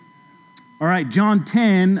All right, John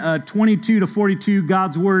 10, 22 to 42,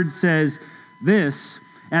 God's word says this.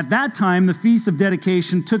 At that time, the Feast of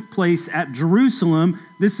Dedication took place at Jerusalem.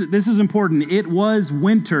 This is important. It was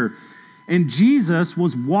winter, and Jesus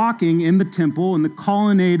was walking in the temple in the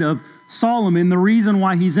colonnade of Solomon. The reason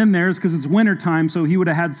why he's in there is because it's wintertime, so he would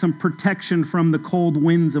have had some protection from the cold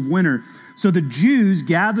winds of winter. So the Jews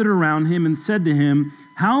gathered around him and said to him,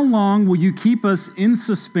 "How long will you keep us in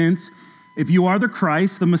suspense? If you are the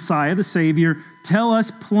Christ, the Messiah, the Savior, tell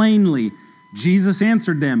us plainly." Jesus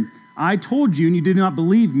answered them, "I told you, and you did not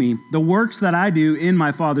believe me. The works that I do in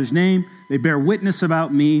my Father's name, they bear witness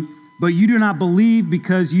about me, but you do not believe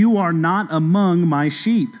because you are not among my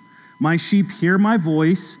sheep. My sheep hear my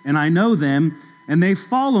voice, and I know them, and they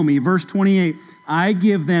follow me." Verse 28, "I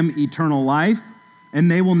give them eternal life, and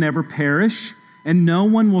they will never perish, and no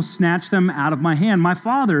one will snatch them out of my hand. My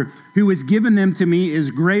Father, who has given them to me, is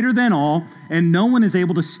greater than all, and no one is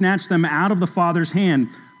able to snatch them out of the Father's hand.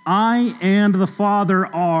 I and the Father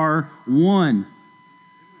are one."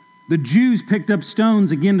 The Jews picked up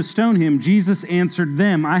stones again to stone him. Jesus answered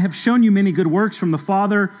them, "I have shown you many good works from the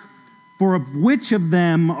Father. For of which of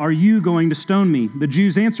them are you going to stone me?" The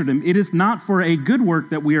Jews answered him, "It is not for a good work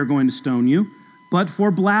that we are going to stone you, but for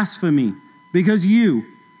blasphemy, because you,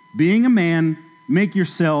 being a man, make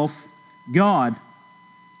yourself God."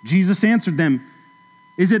 Jesus answered them,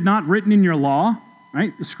 "Is it not written in your law,"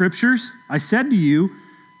 right, the scriptures, "I said to you,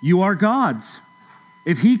 you are gods."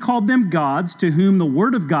 If he called them gods to whom the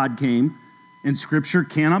word of God came, and scripture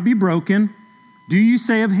cannot be broken, do you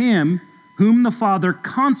say of him whom the Father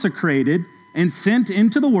consecrated and sent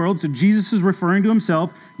into the world, so Jesus is referring to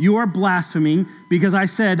himself, "You are blaspheming because I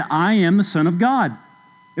said I am the Son of God.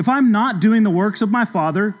 If I'm not doing the works of my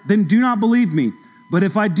Father, then do not believe me. But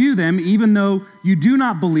if I do them, even though you do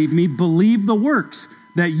not believe me, believe the works,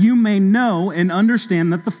 that you may know and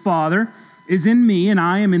understand that the Father is in me and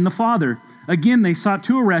I am in the Father." Again, they sought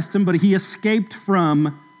to arrest him, but he escaped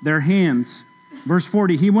from their hands. Verse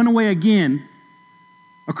 40, he went away again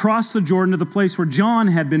across the Jordan to the place where John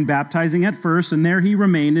had been baptizing at first, and there he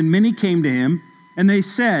remained, and many came to him, and they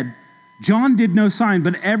said, "John did no sign,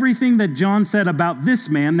 but everything that John said about this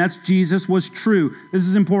man," that's Jesus, "was true." This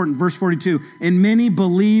is important, verse 42. "And many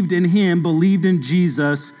believed in him," believed in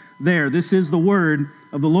Jesus there. This is the word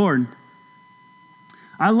of the Lord.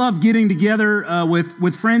 I love getting together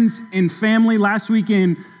with friends and family. Last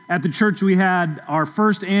weekend at the church, we had our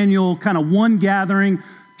first annual kind of one gathering,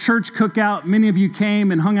 church cookout. Many of you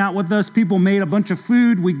came and hung out with us. People made a bunch of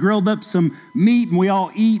food. We grilled up some meat, and we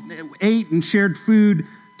all ate and shared food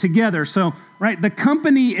together. So, right, the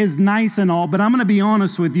company is nice and all, but I'm going to be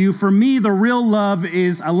honest with you. For me, the real love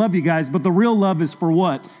is, I love you guys, but the real love is for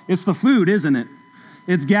what? It's the food, isn't it?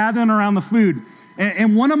 It's gathering around the food.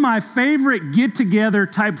 And one of my favorite get-together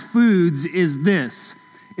type foods is this.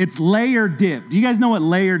 It's layer dip. Do you guys know what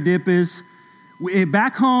layer dip is?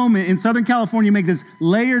 Back home in Southern California, you make this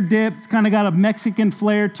layer dip. It's kind of got a Mexican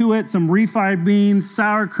flair to it, some refried beans,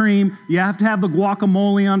 sour cream. You have to have the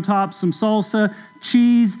guacamole on top, some salsa,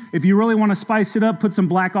 cheese. If you really want to spice it up, put some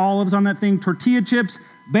black olives on that thing, tortilla chips,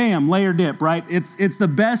 bam, layer dip, right? It's the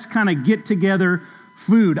best kind of get-together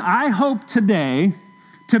food. I hope today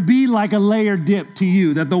to be like a layer dip to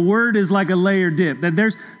you, that the word is like a layer dip, that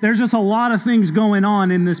there's just a lot of things going on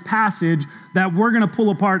in this passage that we're going to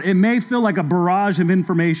pull apart. It may feel like a barrage of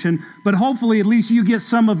information, but hopefully at least you get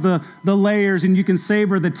some of the layers and you can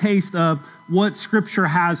savor the taste of what Scripture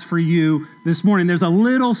has for you this morning. There's a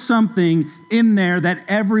little something in there that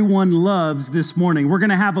everyone loves this morning. We're going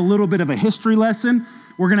to have a little bit of a history lesson.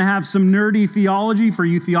 We're going to have some nerdy theology for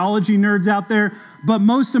you theology nerds out there. But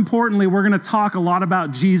most importantly, we're going to talk a lot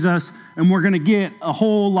about Jesus, and we're going to get a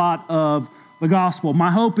whole lot of the gospel.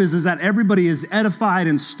 My hope is that everybody is edified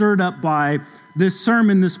and stirred up by this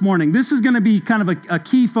sermon this morning. This is going to be kind of a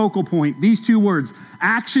key focal point. These two words,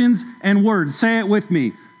 actions and words. Say it with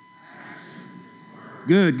me.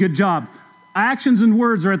 Good job. Actions and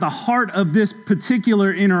words are at the heart of this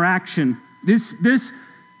particular interaction. This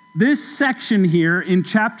section here in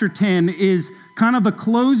chapter 10 is kind of the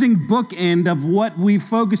closing bookend of what we've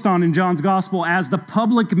focused on in John's gospel as the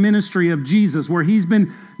public ministry of Jesus, where he's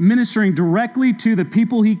been ministering directly to the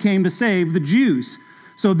people he came to save, the Jews.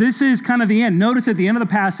 So this is kind of the end. Notice at the end of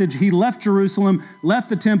the passage, he left Jerusalem, left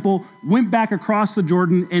the temple, went back across the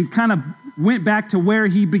Jordan, and kind of went back to where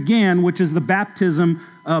he began, which is the baptism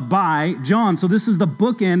by John. So this is the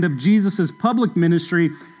bookend of Jesus' public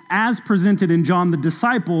ministry as presented in John the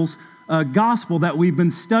disciples' gospel that we've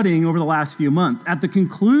been studying over the last few months. At the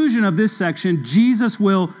conclusion of this section, Jesus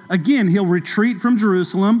he'll retreat from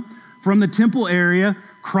Jerusalem, from the temple area,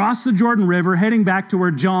 cross the Jordan River, heading back to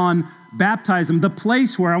where John baptize him. The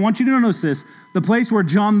place where, I want you to notice this, the place where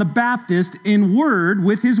John the Baptist, in word,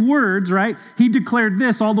 with his words, right, he declared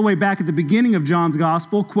this all the way back at the beginning of John's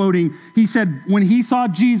gospel, quoting, he said, when he saw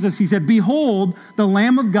Jesus, he said, "Behold, the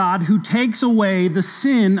Lamb of God who takes away the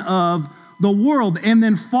sin of the world," and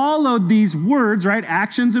then followed these words, right,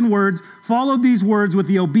 actions and words, followed these words with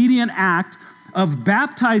the obedient act of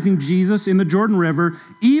baptizing Jesus in the Jordan River,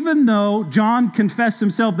 even though John confessed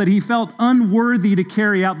himself that he felt unworthy to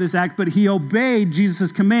carry out this act, but he obeyed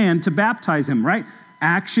Jesus' command to baptize him, right?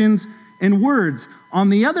 Actions and words. On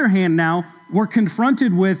the other hand now, we're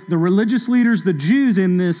confronted with the religious leaders, the Jews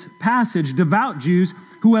in this passage, devout Jews,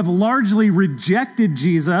 who have largely rejected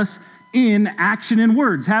Jesus in action and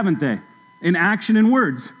words, haven't they? In action and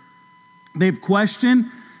words. They've questioned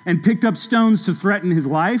and picked up stones to threaten his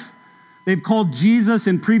life. They've called Jesus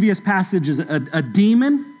in previous passages a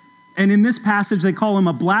demon, and in this passage they call him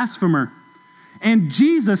a blasphemer. And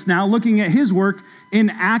Jesus now, looking at his work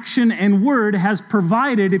in action and word, has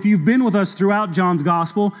provided, if you've been with us throughout John's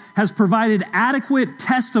gospel, has provided adequate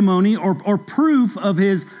testimony or proof of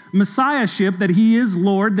his messiahship, that he is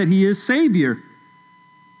Lord, that he is Savior.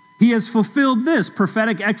 He has fulfilled this,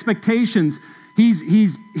 prophetic expectations.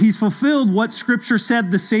 He's fulfilled what Scripture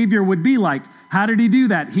said the Savior would be like. How did he do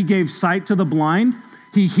that? He gave sight to the blind.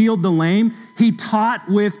 He healed the lame. He taught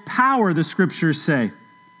with power, the Scriptures say.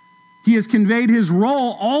 He has conveyed his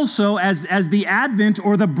role also as the advent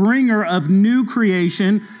or the bringer of new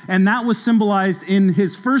creation, and that was symbolized in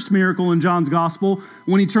his first miracle in John's gospel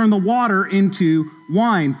when he turned the water into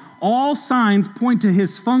wine. All signs point to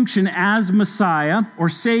his function as Messiah or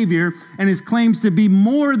Savior and his claims to be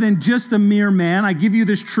more than just a mere man. I give you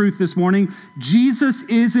this truth this morning. Jesus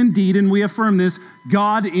is indeed, and we affirm this,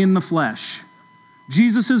 God in the flesh.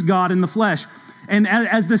 Jesus is God in the flesh. And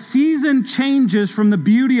as the season changes from the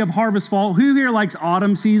beauty of harvest fall, who here likes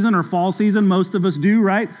autumn season or fall season? Most of us do,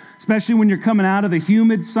 right? Especially when you're coming out of the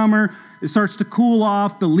humid summer. It starts to cool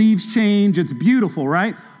off, the leaves change, it's beautiful,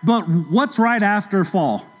 right? But what's right after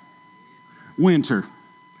fall? Winter.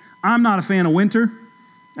 I'm not a fan of winter.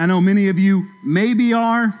 I know many of you maybe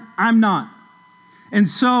are. I'm not. And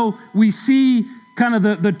so we see kind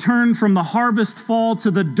of the turn from the harvest fall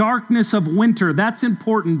to the darkness of winter. That's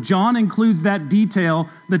important. John includes that detail.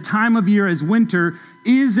 The time of year as winter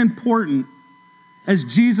is important. As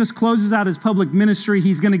Jesus closes out his public ministry,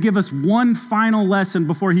 he's going to give us one final lesson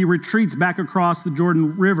before he retreats back across the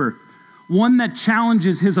Jordan River. One that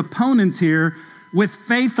challenges his opponents here with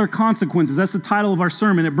faith or consequences. That's the title of our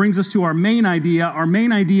sermon. It brings us to our main idea. Our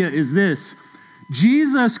main idea is this.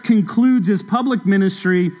 Jesus concludes his public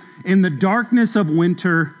ministry in the darkness of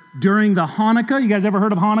winter during the Hanukkah. You guys ever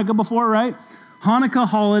heard of Hanukkah before, right? Hanukkah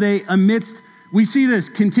holiday amidst, we see this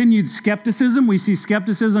continued skepticism. We see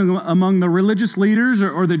skepticism among the religious leaders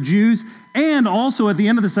or the Jews. And also at the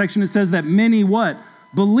end of the section, it says that many what?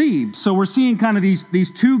 Believed. So we're seeing kind of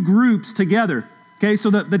these two groups together. Okay,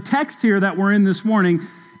 so the text here that we're in this morning,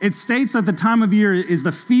 it states that the time of year is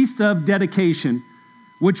the Feast of Dedication,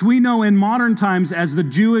 which we know in modern times as the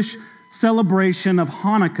Jewish celebration of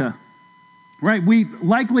Hanukkah, right?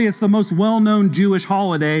 Likely it's the most well-known Jewish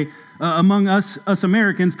holiday among us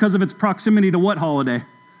Americans because of its proximity to what holiday?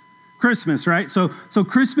 Christmas, right? So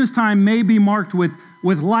Christmas time may be marked with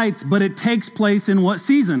lights, but it takes place in what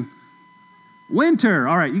season? Winter.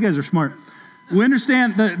 All right, you guys are smart. We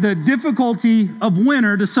understand the difficulty of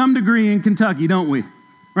winter to some degree in Kentucky, don't we?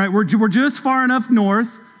 Right? We're just far enough north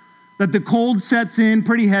that the cold sets in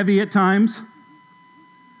pretty heavy at times.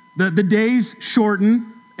 The days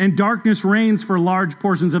shorten and darkness reigns for large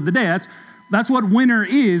portions of the day. That's what winter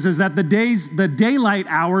is that the daylight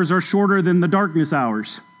hours are shorter than the darkness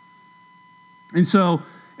hours. And so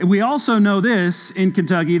we also know this in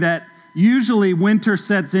Kentucky, that usually winter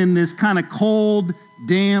sets in this kind of cold,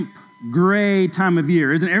 damp, gray time of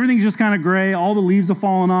year. Isn't everything's just kind of gray? All the leaves have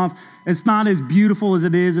fallen off. It's not as beautiful as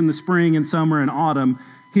it is in the spring and summer and autumn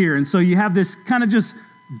here. And so you have this kind of just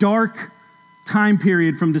dark time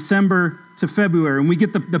period from December to February. And we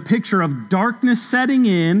get the picture of darkness setting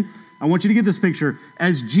in. I want you to get this picture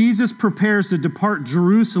as Jesus prepares to depart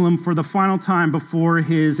Jerusalem for the final time before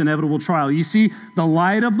his inevitable trial. You see the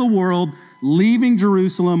light of the world leaving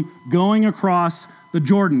Jerusalem, going across the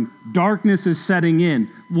Jordan. Darkness is setting in.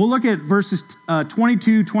 We'll look at verses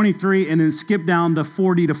 22, 23, and then skip down to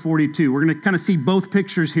 40 to 42. We're going to kind of see both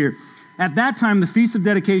pictures here. At that time, the Feast of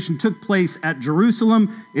Dedication took place at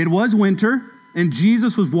Jerusalem. It was winter, and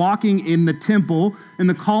Jesus was walking in the temple in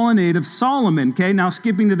the colonnade of Solomon. Okay, now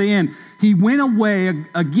skipping to the end. He went away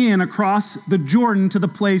again across the Jordan to the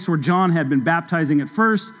place where John had been baptizing at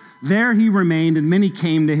first. There he remained, and many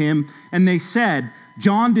came to him, and they said,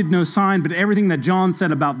 John did no sign, but everything that John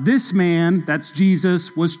said about this man, that's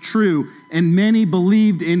Jesus, was true, and many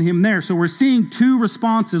believed in him there. So we're seeing two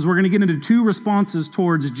responses. We're going to get into two responses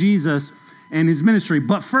towards Jesus and his ministry.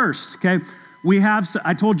 But first, okay,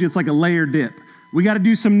 I told you it's like a layer dip. We got to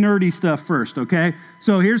do some nerdy stuff first, okay?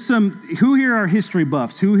 So here's who here are history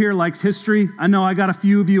buffs? Who here likes history? I know I got a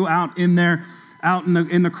few of you out in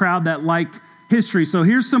the crowd that like history. So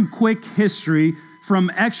here's some quick history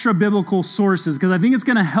from extra biblical sources, because I think it's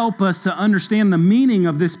going to help us to understand the meaning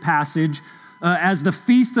of this passage as the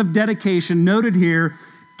Feast of Dedication, noted here,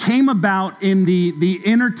 came about in the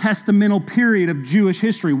intertestamental period of Jewish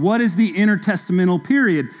history. What is the intertestamental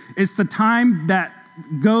period? It's the time that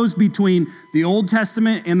goes between the Old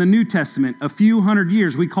Testament and the New Testament, a few hundred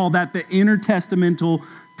years. We call that the intertestamental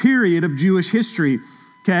period of Jewish history.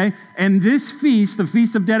 Okay, and this feast, the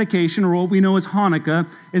Feast of Dedication, or what we know as Hanukkah,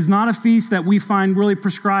 is not a feast that we find really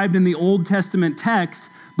prescribed in the Old Testament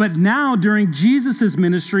text, but now during Jesus'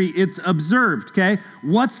 ministry, it's observed, okay?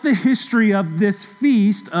 What's the history of this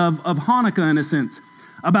feast of Hanukkah, in a sense?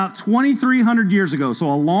 About 2,300 years ago,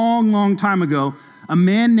 so a long, long time ago, a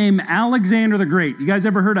man named Alexander the Great. You guys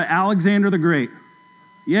ever heard of Alexander the Great?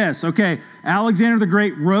 Yes, okay. Alexander the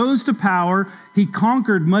Great rose to power. He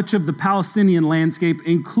conquered much of the Palestinian landscape,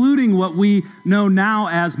 including what we know now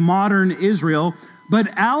as modern Israel.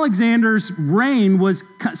 But Alexander's reign was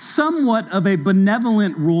somewhat of a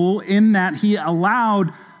benevolent rule in that he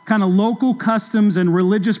allowed kind of local customs and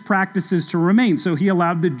religious practices to remain. So he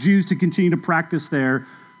allowed the Jews to continue to practice their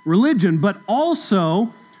religion. But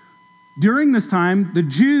also, during this time, the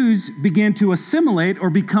Jews began to assimilate or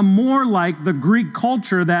become more like the Greek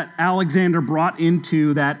culture that Alexander brought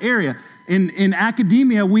into that area. In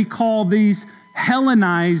academia, we call these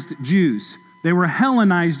Hellenized Jews. They were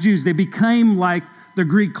Hellenized Jews. They became like the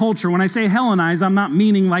Greek culture. When I say Hellenized, I'm not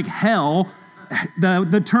meaning like hell.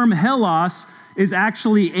 The term Hellas is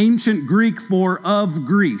actually ancient Greek for of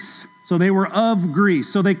Greece. So they were of Greece.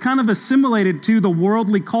 So they kind of assimilated to the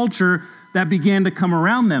worldly culture that began to come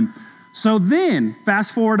around them. So then,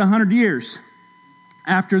 fast forward 100 years.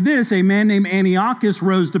 After this, a man named Antiochus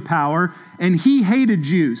rose to power, and he hated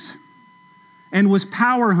Jews and was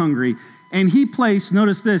power hungry. And he placed,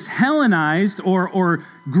 notice this, Hellenized or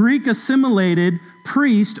Greek assimilated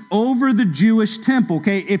priest over the Jewish temple.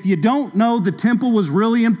 Okay, if you don't know, the temple was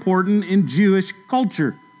really important in Jewish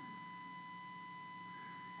culture.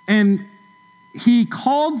 And he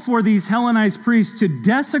called for these Hellenized priests to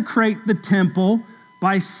desecrate the temple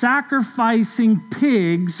by sacrificing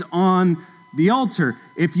pigs on the altar.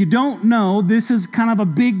 If you don't know, this is kind of a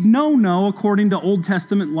big no-no according to Old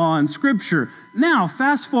Testament law and Scripture. Now,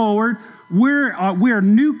 fast forward, we're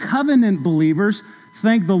New Covenant believers,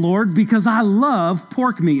 thank the Lord, because I love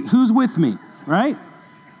pork meat. Who's with me, right?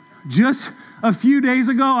 Just a few days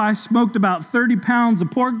ago, I smoked about 30 pounds of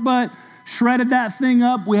pork butt, shredded that thing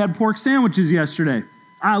up. We had pork sandwiches yesterday.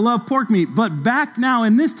 I love pork meat, but back now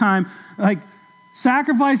in this time, like,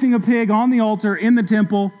 sacrificing a pig on the altar in the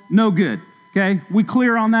temple, no good, okay? We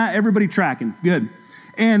clear on that? Everybody tracking? Good.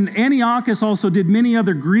 And Antiochus also did many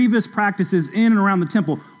other grievous practices in and around the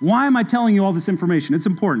temple. Why am I telling you all this information? It's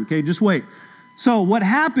important, okay? Just wait. So what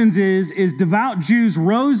happens is devout Jews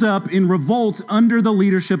rose up in revolt under the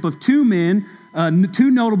leadership of two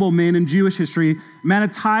notable men in Jewish history,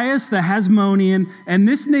 Mattathias the Hasmonean, and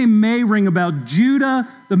this name may ring a bell, Judah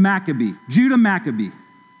Maccabee.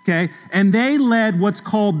 Okay, and they led what's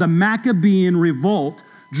called the Maccabean Revolt,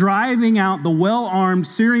 driving out the well-armed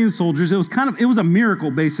Syrian soldiers. It was a miracle,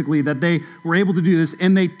 basically, that they were able to do this,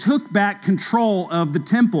 and they took back control of the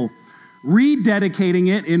temple, rededicating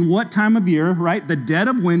it in what time of year, right? The dead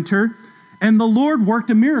of winter, and the Lord worked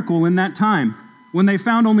a miracle in that time when they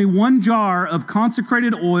found only one jar of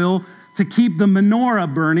consecrated oil to keep the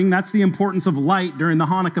menorah burning. That's the importance of light during the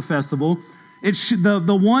Hanukkah festival.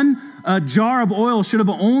 The one jar of oil should have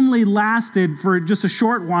only lasted for just a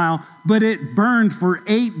short while, but it burned for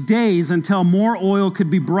 8 days until more oil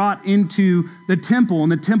could be brought into the temple,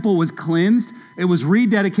 and the temple was cleansed. It was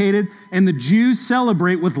rededicated, and the Jews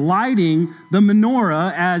celebrate with lighting the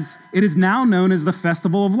menorah, as it is now known as the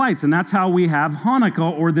Festival of Lights, and that's how we have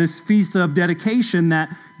Hanukkah, or this Feast of Dedication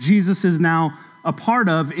that Jesus is now a part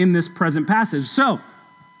of in this present passage. So,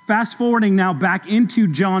 fast forwarding now back into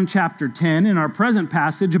John chapter 10, in our present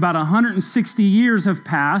passage, about 160 years have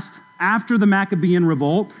passed after the Maccabean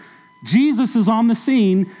Revolt. Jesus is on the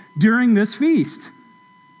scene during this feast,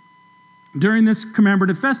 during this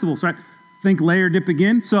commemorative festival. So think layer dip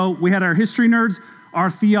again. So we had our history nerds, our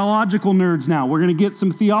theological nerds now. We're going to get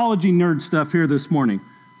some theology nerd stuff here this morning.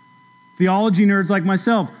 Theology nerds like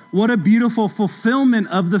myself, what a beautiful fulfillment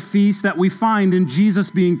of the feast that we find in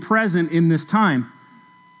Jesus being present in this time.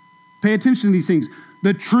 Pay attention to these things.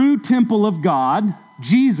 The true temple of God,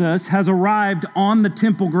 Jesus, has arrived on the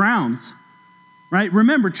temple grounds. Right?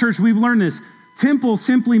 Remember, church, we've learned this. Temple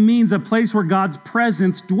simply means a place where God's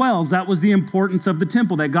presence dwells. That was the importance of the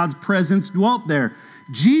temple, that God's presence dwelt there.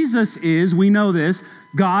 Jesus is, we know this,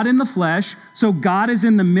 God in the flesh. So God is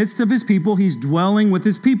in the midst of his people. He's dwelling with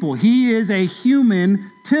his people. He is a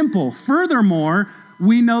human temple. Furthermore,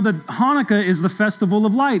 we know that Hanukkah is the festival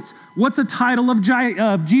of lights. What's a title of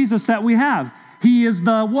Jesus that we have? He is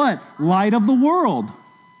the what? Light of the world.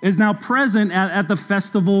 Is now present at the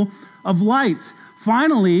festival of lights.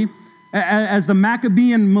 Finally, as the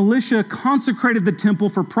Maccabean militia consecrated the temple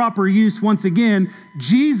for proper use once again,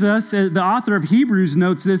 Jesus, the author of Hebrews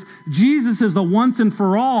notes this, Jesus is the once and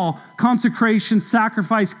for all consecration,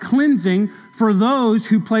 sacrifice, cleansing for those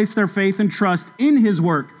who place their faith and trust in his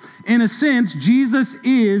work. In a sense, Jesus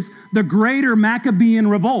is the greater Maccabean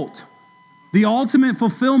revolt, the ultimate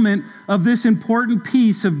fulfillment of this important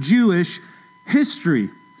piece of Jewish history.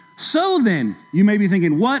 So then, you may be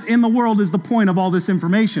thinking, what in the world is the point of all this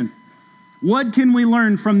information? What can we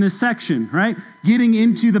learn from this section, right? Getting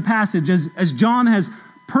into the passage as John has,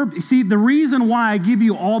 see, the reason why I give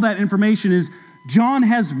you all that information is John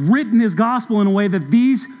has written his gospel in a way that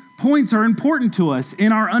these points are important to us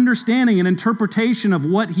in our understanding and interpretation of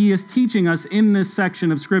what he is teaching us in this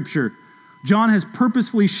section of Scripture. John has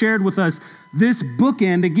purposefully shared with us this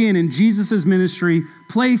bookend, again, in Jesus' ministry,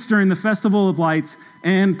 placed during the Festival of Lights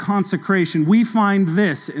and consecration. We find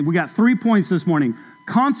this, and we got 3 points this morning.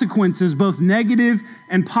 Consequences, both negative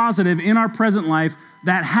and positive, in our present life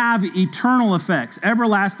that have eternal effects,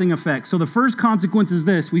 everlasting effects. So the first consequence is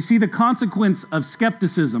this. We see the consequence of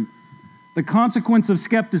skepticism. The consequence of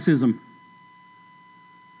skepticism.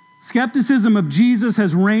 Skepticism of Jesus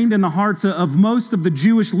has reigned in the hearts of most of the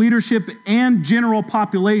Jewish leadership and general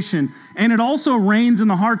population. And it also reigns in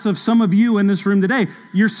the hearts of some of you in this room today.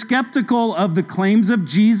 You're skeptical of the claims of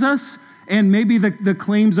Jesus and maybe the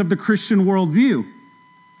claims of the Christian worldview.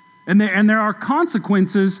 And there are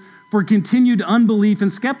consequences for continued unbelief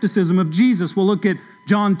and skepticism of Jesus. We'll look at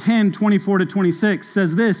John 10, 24 to 26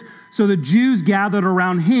 says this, so the Jews gathered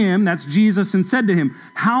around him, that's Jesus, and said to him,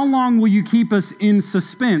 how long will you keep us in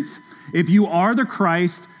suspense? If you are the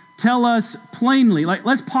Christ, tell us plainly.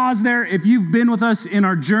 Let's pause there. If you've been with us in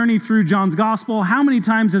our journey through John's gospel, how many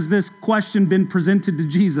times has this question been presented to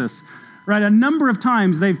Jesus? Right, a number of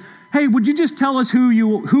times hey, would you just tell us who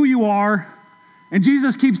you are? And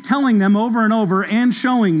Jesus keeps telling them over and over and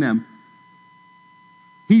showing them.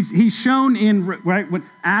 He's shown in with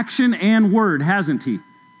action and word, hasn't he?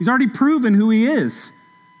 He's already proven who he is.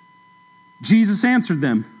 Jesus answered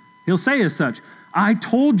them. He'll say as such, I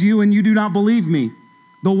told you and you do not believe me.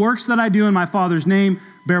 The works that I do in my Father's name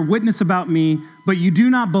bear witness about me, but you do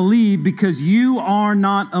not believe because you are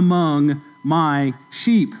not among my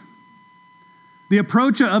sheep. The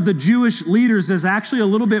approach of the Jewish leaders is actually a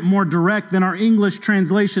little bit more direct than our English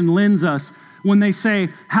translation lends us. When they say,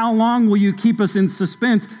 how long will you keep us in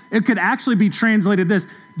suspense? It could actually be translated this,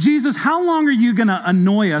 Jesus, how long are you going to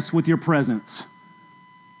annoy us with your presence?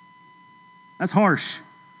 That's harsh.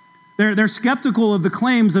 They're skeptical of the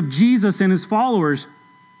claims of Jesus and his followers.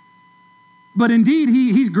 But indeed,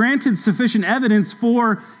 he's granted sufficient evidence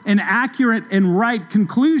for an accurate and right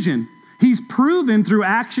conclusion. He's proven through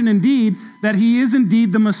action and deed that he is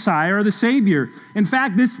indeed the Messiah or the Savior. In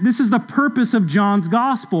fact, this is the purpose of John's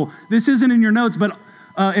gospel. This isn't in your notes, but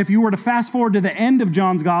if you were to fast forward to the end of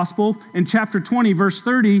John's gospel, in chapter 20, verse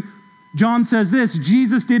 30, John says this,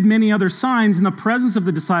 Jesus did many other signs in the presence of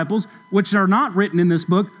the disciples, which are not written in this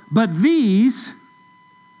book, but these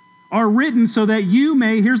are written so that you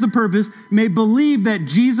may, here's the purpose, may believe that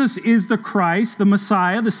Jesus is the Christ, the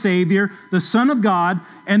Messiah, the Savior, the Son of God,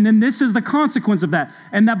 and then this is the consequence of that,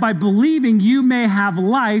 and that by believing you may have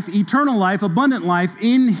life, eternal life, abundant life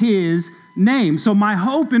in his name. So my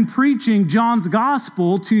hope in preaching John's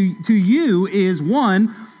gospel to you is,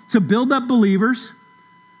 one, to build up believers,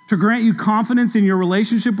 to grant you confidence in your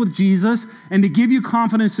relationship with Jesus, and to give you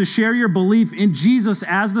confidence to share your belief in Jesus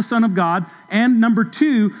as the Son of God. And number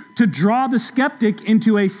two, to draw the skeptic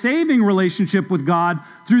into a saving relationship with God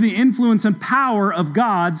through the influence and power of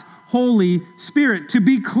God's Holy Spirit. To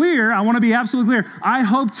be clear, I want to be absolutely clear, I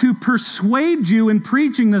hope to persuade you in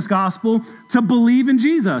preaching this gospel to believe in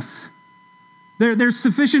Jesus. There's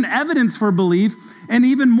sufficient evidence for belief, and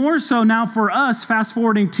even more so now for us, fast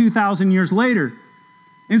forwarding 2,000 years later.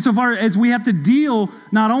 Insofar as we have to deal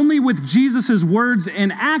not only with Jesus' words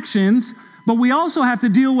and actions, but we also have to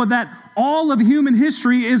deal with that all of human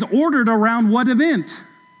history is ordered around what event?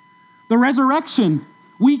 The resurrection.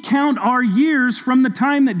 We count our years from the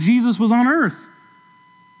time that Jesus was on earth.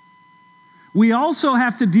 We also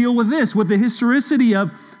have to deal with this, with the historicity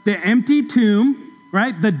of the empty tomb,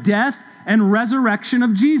 right? The death and resurrection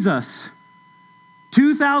of Jesus.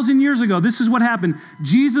 2,000 years ago, this is what happened.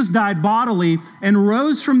 Jesus died bodily and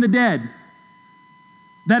rose from the dead.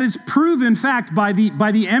 That is proven, in fact, by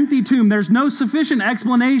the empty tomb. There's no sufficient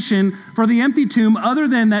explanation for the empty tomb other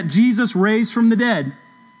than that Jesus raised from the dead.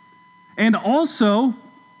 And also,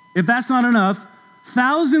 if that's not enough,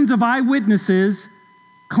 thousands of eyewitnesses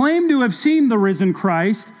claim to have seen the risen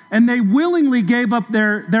Christ, and they willingly gave up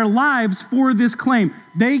their lives for this claim.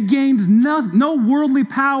 They gained no worldly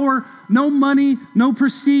power, no money, no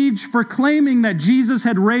prestige for claiming that Jesus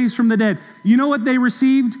had raised from the dead. You know what they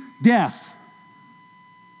received? Death.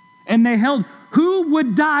 And they held, who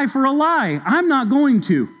would die for a lie? I'm not going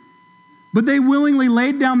to. But they willingly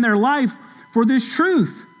laid down their life for this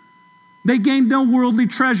truth. They gained no worldly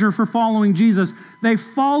treasure for following Jesus. They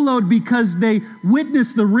followed because they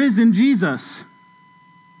witnessed the risen Jesus.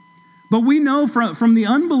 But we know from the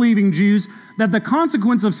unbelieving Jews that the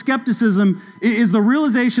consequence of skepticism is the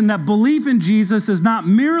realization that belief in Jesus is not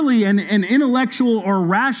merely an intellectual or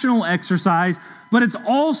rational exercise, but it's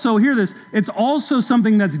also, hear this, it's also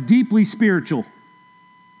something that's deeply spiritual.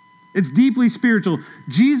 It's deeply spiritual.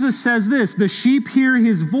 Jesus says this, the sheep hear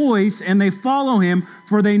his voice and they follow him,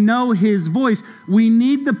 for they know his voice. We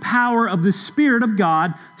need the power of the Spirit of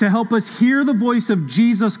God to help us hear the voice of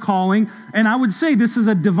Jesus calling. And I would say this is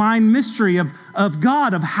a divine mystery of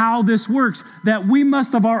God, of how this works, that we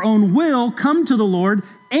must of our own will come to the Lord,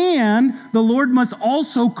 and the Lord must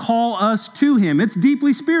also call us to him. It's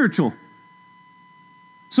deeply spiritual.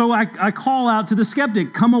 So I call out to the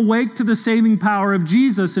skeptic, come awake to the saving power of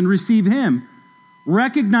Jesus and receive him.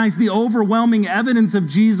 Recognize the overwhelming evidence of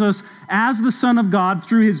Jesus as the Son of God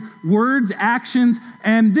through his words, actions,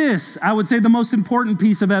 and this, I would say the most important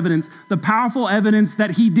piece of evidence, the powerful evidence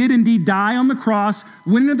that he did indeed die on the cross,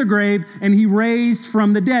 went into the grave, and he raised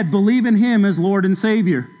from the dead. Believe in him as Lord and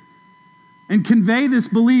Savior. And convey this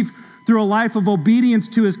belief through a life of obedience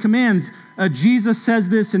to his commands. Jesus says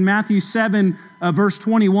this in Matthew 7, verse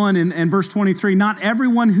 21 and verse 23. Not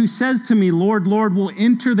everyone who says to me, Lord, Lord, will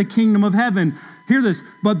enter the kingdom of heaven. Hear this.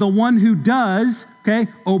 But the one who does,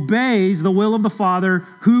 obeys the will of the Father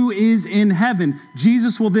who is in heaven.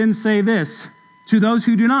 Jesus will then say this to those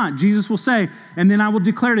who do not. Jesus will say, and then I will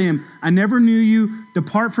declare to him, I never knew you.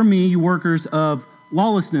 Depart from me, you workers of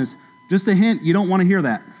lawlessness. Just a hint, you don't want to hear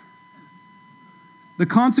that. The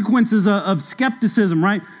consequences of skepticism,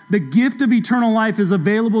 right? The gift of eternal life is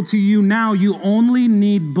available to you now. You only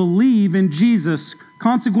need believe in Jesus.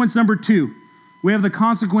 Consequence number 2, we have the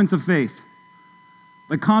consequence of faith.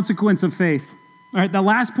 The consequence of faith. All right, the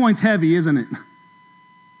last point's heavy, isn't it?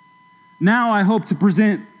 Now I hope to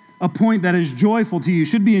present a point that is joyful to you,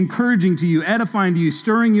 should be encouraging to you, edifying to you,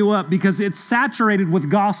 stirring you up, because it's saturated with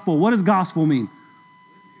gospel. What does gospel mean?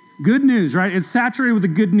 Good news, right? It's saturated with the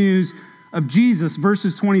good news of Jesus,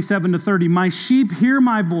 verses 27 to 30. My sheep hear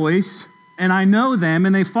my voice, and I know them,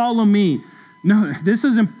 and they follow me. No, this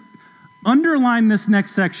is, underline this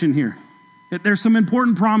next section here. There's some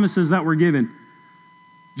important promises that were given.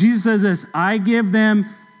 Jesus says this, I give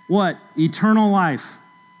them what? Eternal life.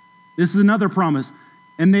 This is another promise.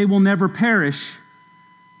 And they will never perish.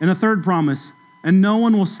 And a third promise, and no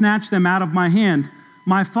one will snatch them out of my hand.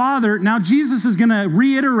 My Father, now Jesus is going to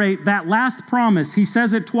reiterate that last promise. He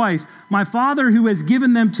says it twice. My Father who has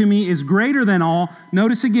given them to me is greater than all.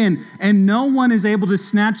 Notice again, and no one is able to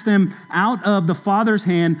snatch them out of the Father's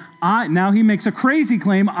hand. Now he makes a crazy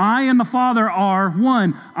claim. I and the Father are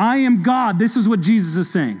one. I am God. This is what Jesus is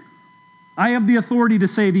saying. I have the authority to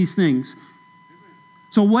say these things.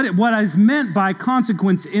 So what is meant by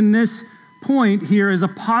consequence in this point here is a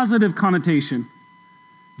positive connotation.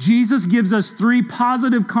 Jesus gives us 3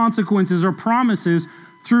 positive consequences or promises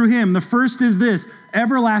through him. The first is this,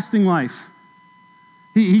 everlasting life.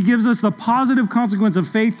 He gives us the positive consequence of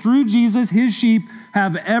faith through Jesus. His sheep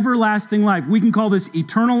have everlasting life. We can call this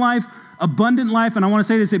eternal life, abundant life, and I want to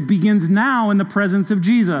say this, it begins now in the presence of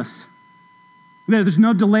Jesus. There's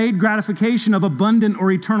no delayed gratification of abundant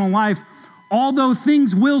or eternal life, although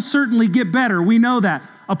things will certainly get better. We know that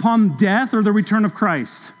upon death or the return of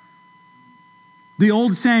Christ. The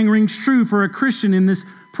old saying rings true for a Christian in this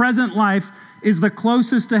present life is the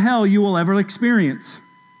closest to hell you will ever experience.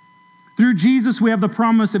 Through Jesus, we have the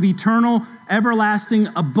promise of eternal, everlasting,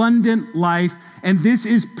 abundant life, and this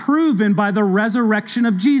is proven by the resurrection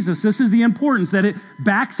of Jesus. This is the importance, that it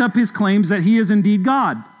backs up his claims that he is indeed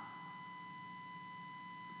God.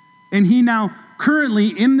 And he now currently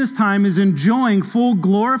in this time is enjoying full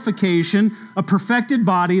glorification, a perfected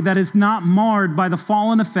body that is not marred by the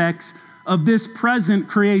fallen effects of this present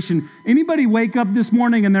creation. Anybody wake up this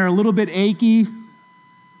morning and they're a little bit achy,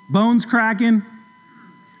 bones cracking?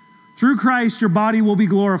 Through Christ, your body will be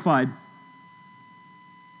glorified.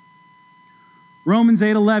 Romans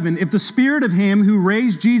 8:11, if the spirit of him who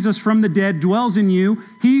raised Jesus from the dead dwells in you,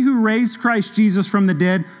 he who raised Christ Jesus from the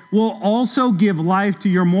dead will also give life to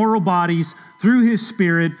your mortal bodies through his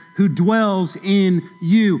spirit who dwells in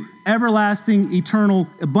you. Everlasting, eternal,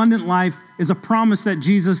 abundant life is a promise that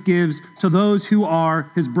Jesus gives to those who are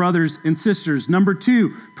his brothers and sisters. Number 2,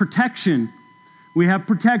 protection. We have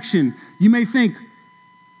protection. You may think,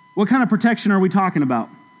 what kind of protection are we talking about?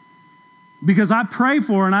 Because I pray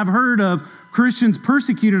for and I've heard of Christians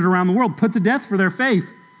persecuted around the world, put to death for their faith.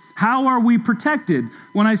 How are we protected?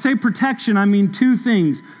 When I say protection, I mean 2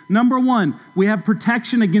 things. Number 1, we have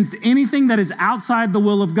protection against anything that is outside the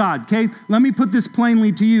will of God. Okay? Let me put this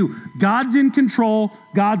plainly to you. God's in control,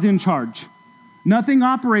 God's in charge. Nothing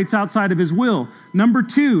operates outside of his will. Number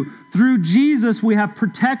 2, through Jesus, we have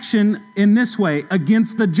protection in this way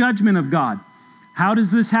against the judgment of God. How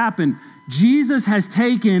does this happen? Jesus has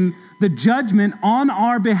taken the judgment on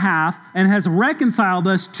our behalf and has reconciled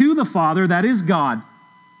us to the Father, that is God.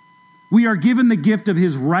 We are given the gift of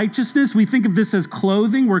his righteousness. We think of this as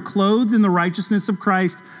clothing. We're clothed in the righteousness of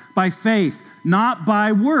Christ by faith, not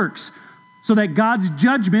by works. So that God's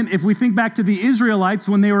judgment, if we think back to the Israelites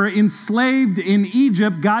when they were enslaved in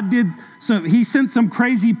Egypt, he sent some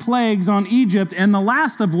crazy plagues on Egypt, and the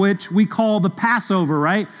last of which we call the Passover,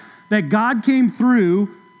 right? That God came through,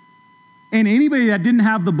 and anybody that didn't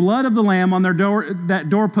have the blood of the lamb on their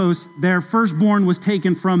doorpost, their firstborn was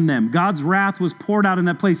taken from them. God's wrath was poured out in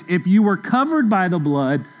that place. If you were covered by the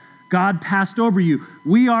blood, God passed over you.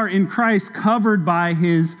 We are in Christ covered by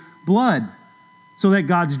his blood, so that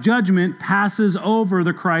God's judgment passes over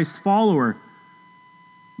the Christ follower.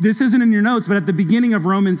 This isn't in your notes, but at the beginning of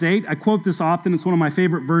Romans 8, I quote this often, it's one of my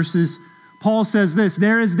favorite verses. Paul says this,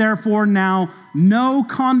 there is therefore now no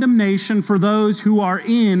condemnation for those who are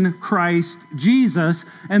in Christ Jesus.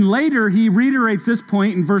 And later he reiterates this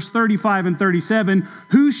point in verse 35 and 37,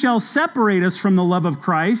 who shall separate us from the love of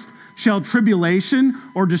Christ? Shall tribulation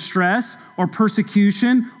or distress or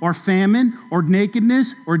persecution or famine or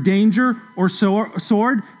nakedness or danger or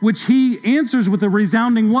sword? Which he answers with a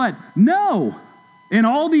resounding what? No. In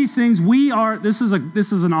all these things, this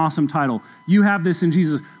is an awesome title. You have this in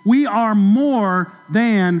Jesus. We are more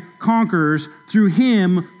than conquerors through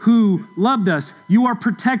him who loved us. You are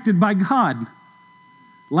protected by God.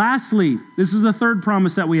 Lastly, this is the third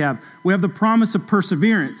promise that we have. We have the promise of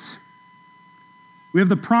perseverance. We have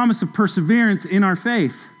the promise of perseverance in our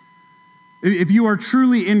faith. If you are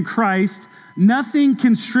truly in Christ, nothing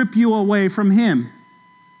can strip you away from him.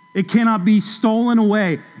 It cannot be stolen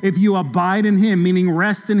away if you abide in him, meaning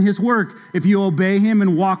rest in his work. If you obey him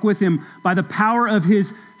and walk with him, by the power of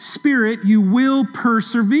his Spirit, you will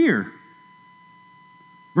persevere.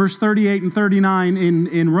 Verse 38 and 39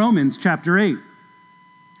 in Romans chapter 8. It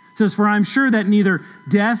says, for I'm sure that neither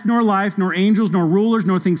death, nor life, nor angels, nor rulers,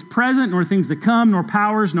 nor things present, nor things to come, nor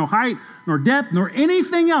powers, nor height, nor depth, nor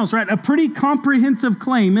anything else, right? A pretty comprehensive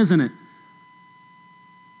claim, isn't it?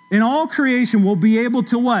 In all creation will be able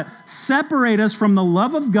to what? Separate us from the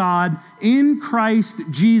love of God in Christ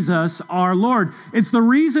Jesus our Lord. It's the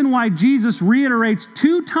reason why Jesus reiterates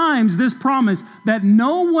 2 times this promise that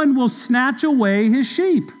no one will snatch away his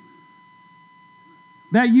sheep.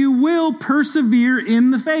 That you will persevere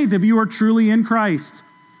in the faith if you are truly in Christ.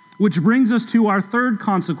 Which brings us to our third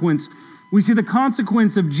consequence. We see the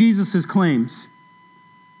consequence of Jesus' claims.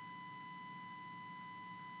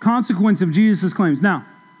 Consequence of Jesus' claims. Now,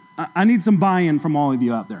 I need some buy-in from all of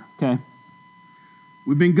you out there, okay?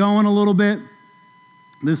 We've been going a little bit.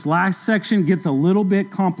 This last section gets a little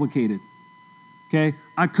bit complicated, okay?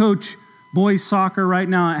 I coach boys soccer right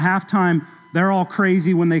now. At halftime, they're all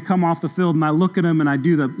crazy when they come off the field, and I look at them and I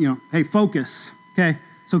do the, hey, focus, okay?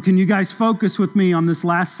 So can you guys focus with me on this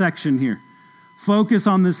last section here? Focus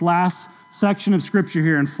on this last section of Scripture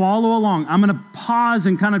here and follow along. I'm going to pause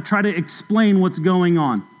and kind of try to explain what's going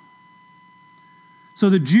on. So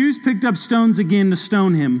the Jews picked up stones again to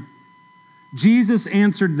stone him. Jesus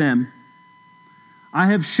answered them, I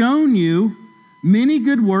have shown you many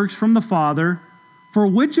good works from the Father. For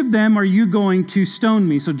which of them are you going to stone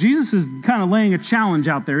me? So Jesus is kind of laying a challenge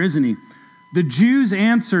out there, isn't he? The Jews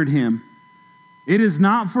answered him, it is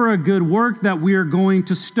not for a good work that we are going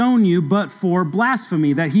to stone you, but for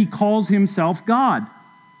blasphemy, that he calls himself God.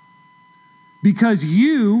 because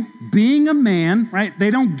you, being a man, right? They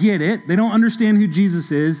don't get it. They don't understand who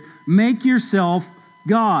Jesus is. Make yourself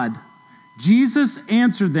God. Jesus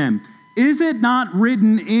answered them, is it not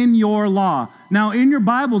written in your law? Now, in your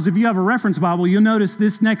Bibles, if you have a reference Bible, you'll notice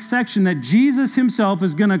this next section that Jesus himself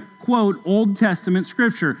is going to quote Old Testament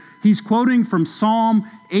scripture. He's quoting from Psalm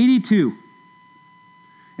 82.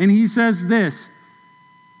 And he says this.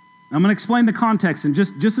 I'm going to explain the context in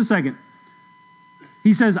just a second.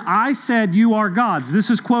 He says, I said you are gods. This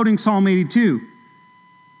is quoting Psalm 82.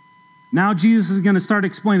 Now Jesus is going to start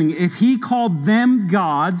explaining. If he called them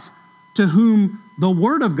gods to whom the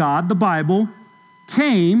word of God, the Bible,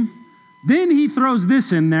 came, then he throws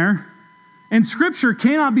this in there. And scripture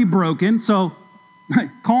cannot be broken. So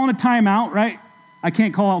calling a timeout, right? I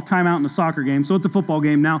can't call a timeout in a soccer game, so it's a football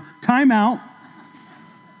game now. Timeout.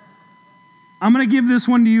 I'm going to give this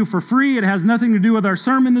one to you for free. It has nothing to do with our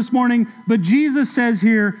sermon this morning. But Jesus says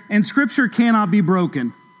here, and scripture cannot be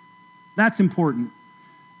broken. That's important.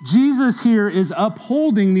 Jesus here is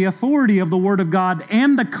upholding the authority of the Word of God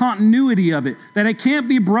and the continuity of it, that it can't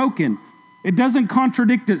be broken. It doesn't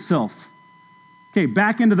contradict itself. Okay,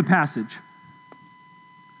 back into the passage.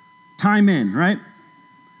 Time in, right?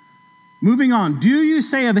 Moving on. Do you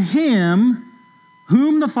say of him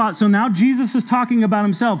whom the Father... So now Jesus is talking about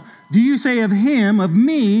himself. Do you say of him, of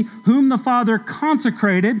me, whom the Father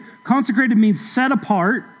consecrated? Consecrated means set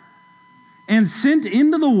apart and sent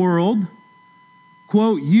into the world...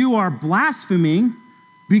 Quote, you are blaspheming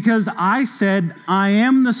because I said I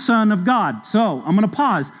am the Son of God. So I'm going to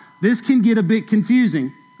pause. This can get a bit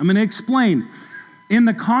confusing. I'm going to explain. In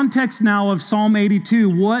the context now of Psalm 82,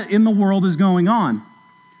 what in the world is going on?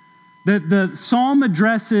 The psalm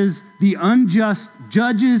addresses the unjust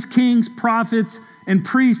judges, kings, prophets, and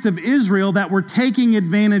priests of Israel that were taking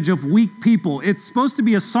advantage of weak people. It's supposed to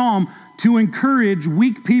be a psalm to encourage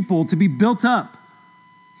weak people to be built up.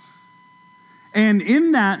 And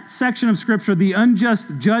in that section of scripture, the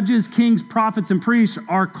unjust judges, kings, prophets, and priests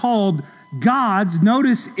are called gods.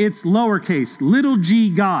 Notice it's lowercase, little g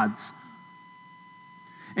gods.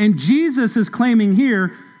 And Jesus is claiming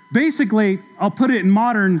here, basically, I'll put it in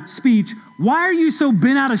modern speech, why are you so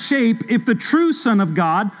bent out of shape if the true Son of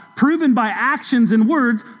God, proven by actions and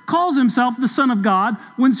words, calls himself the Son of God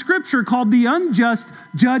when scripture called the unjust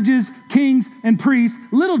judges, kings, and priests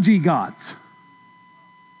little g gods?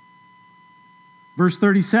 Verse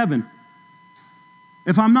 37,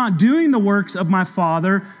 if I'm not doing the works of my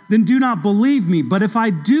Father, then do not believe me. But if I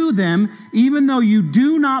do them, even though you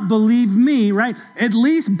do not believe me, right, at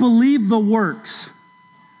least believe the works.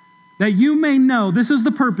 That you may know, this is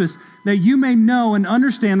the purpose, that you may know and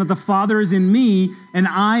understand that the Father is in me and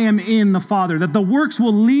I am in the Father. That the works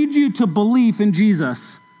will lead you to belief in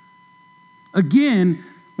Jesus. Again,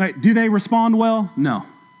 right, do they respond well? No.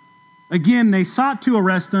 Again, they sought to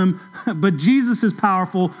arrest him, but Jesus is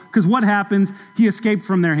powerful because what happens? He escaped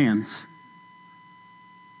from their hands.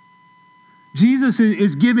 Jesus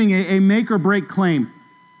is giving a make or break claim.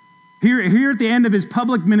 Here at the end of his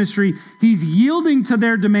public ministry, he's yielding to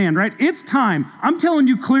their demand, right? It's time. I'm telling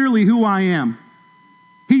you clearly who I am.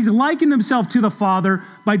 He's likened himself to the Father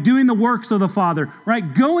by doing the works of the Father,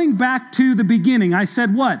 right? Going back to the beginning, I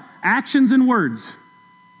said what? Actions and words.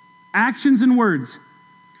 Actions and words.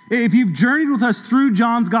 If you've journeyed with us through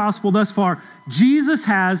John's gospel thus far, Jesus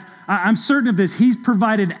has, I'm certain of this, he's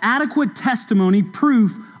provided adequate testimony,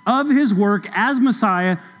 proof of his work as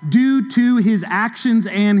Messiah due to his actions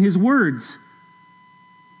and his words.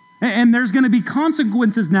 And there's going to be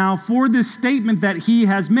consequences now for this statement that he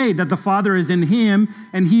has made, that the Father is in him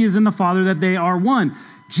and he is in the Father, that they are one.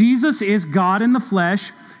 Jesus is God in the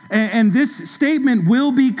flesh, and this statement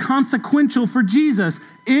will be consequential for Jesus.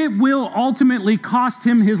 It will ultimately cost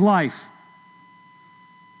him his life.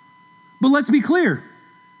 But let's be clear.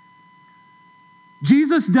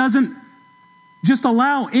 Jesus doesn't just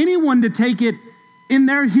allow anyone to take it in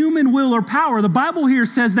their human will or power. The Bible here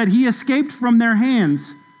says that he escaped from their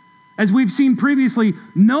hands. As we've seen previously,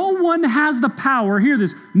 no one has the power, hear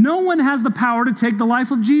this, no one has the power to take the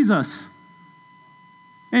life of Jesus.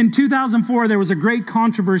 In 2004, there was a great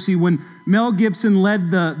controversy when Mel Gibson led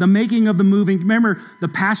the making of the movie. Remember The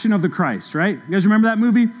Passion of the Christ, right? You guys remember that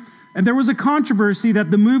movie? And there was a controversy that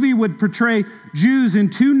the movie would portray Jews in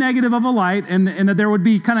too negative of a light and that there would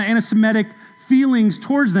be kind of anti-Semitic feelings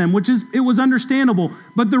towards them, it was understandable.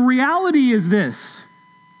 But the reality is this,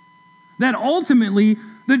 that ultimately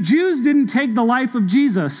the Jews didn't take the life of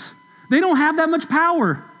Jesus. They don't have that much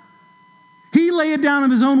power. He laid it down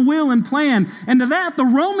of his own will and plan. And to that, the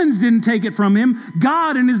Romans didn't take it from him.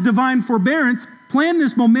 God, in his divine forbearance, planned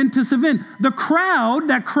this momentous event. The crowd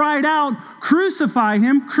that cried out, crucify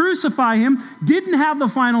him, didn't have the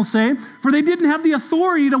final say, for they didn't have the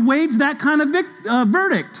authority to wage that kind of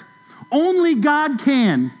verdict. Only God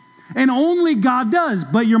can, and only God does.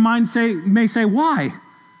 But your mind may say, why?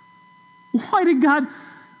 Why did God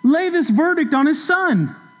lay this verdict on his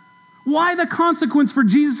son? Why the consequence for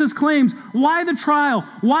Jesus' claims? Why the trial?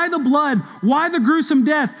 Why the blood? Why the gruesome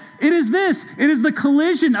death? It is this. It is the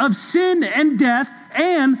collision of sin and death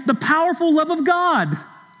and the powerful love of God.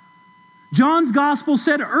 John's gospel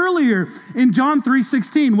said earlier in John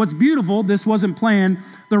 3:16, what's beautiful, this wasn't planned,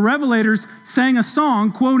 the revelators sang a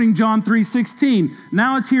song quoting John 3:16.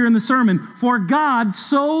 Now it's here in the sermon. For God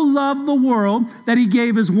so loved the world that he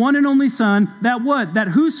gave his one and only son, that what? That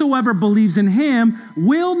whosoever believes in him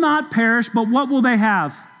will not perish, but what will they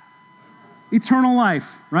have? Eternal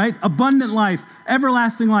life, right? Abundant life,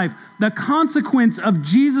 everlasting life. The consequence of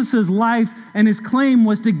Jesus' life and his claim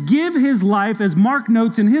was to give his life, as Mark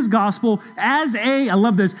notes in his gospel, as I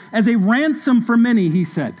love this, as a ransom for many, he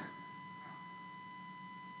said.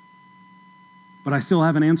 But I still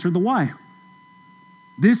haven't answered the why.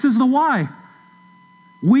 This is the why.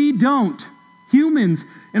 We don't, humans,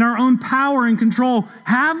 in our own power and control,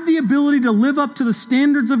 have the ability to live up to the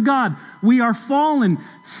standards of God. We are fallen,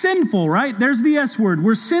 sinful, right? There's the S word.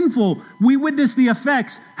 We're sinful. We witness the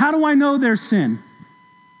effects. How do I know there's sin?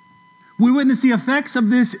 We witness the effects of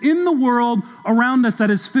this in the world around us that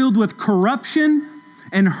is filled with corruption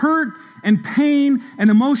and hurt and pain and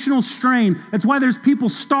emotional strain. That's why there's people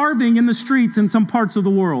starving in the streets in some parts of the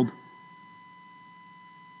world.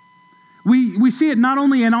 We see it not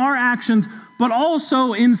only in our actions, but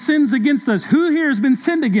also in sins against us. Who here has been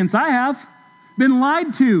sinned against? I have. Been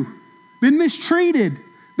lied to, been mistreated,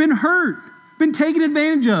 been hurt, been taken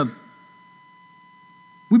advantage of.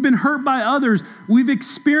 We've been hurt by others. We've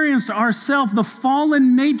experienced ourselves the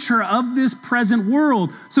fallen nature of this present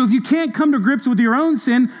world. So if you can't come to grips with your own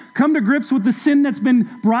sin, come to grips with the sin that's been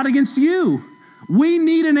brought against you. We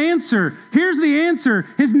need an answer. Here's the answer.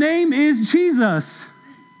 His name is Jesus.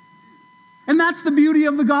 And that's the beauty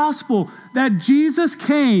of the gospel, that Jesus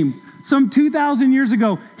came some 2,000 years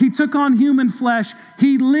ago. He took on human flesh.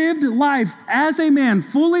 He lived life as a man,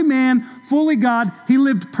 fully God. He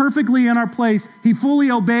lived perfectly in our place. He fully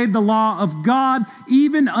obeyed the law of God,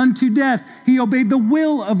 even unto death. He obeyed the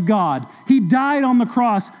will of God. He died on the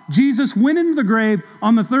cross. Jesus went into the grave.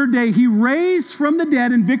 On the third day, he raised from the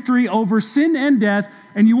dead in victory over sin and death.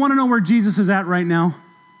 And you want to know where Jesus is at right now?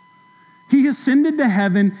 He ascended to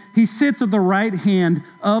heaven. He sits at the right hand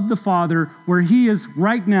of the Father, where he is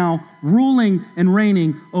right now ruling and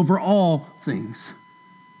reigning over all things.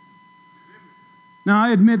 Now,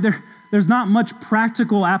 I admit there's not much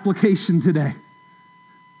practical application today,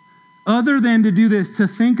 other than to do this, to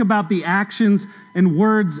think about the actions and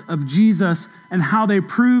words of Jesus and how they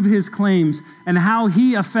prove his claims and how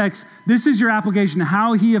he affects, this is your application,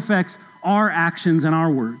 how he affects our actions and our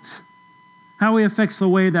words. How he affects the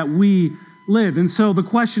way that we live. And so the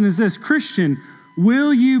question is this: Christian,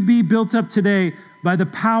 will you be built up today by the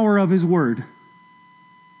power of his word?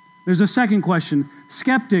 There's a second question.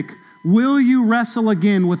 Skeptic, will you wrestle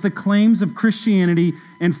again with the claims of Christianity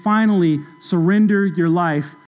and finally surrender your life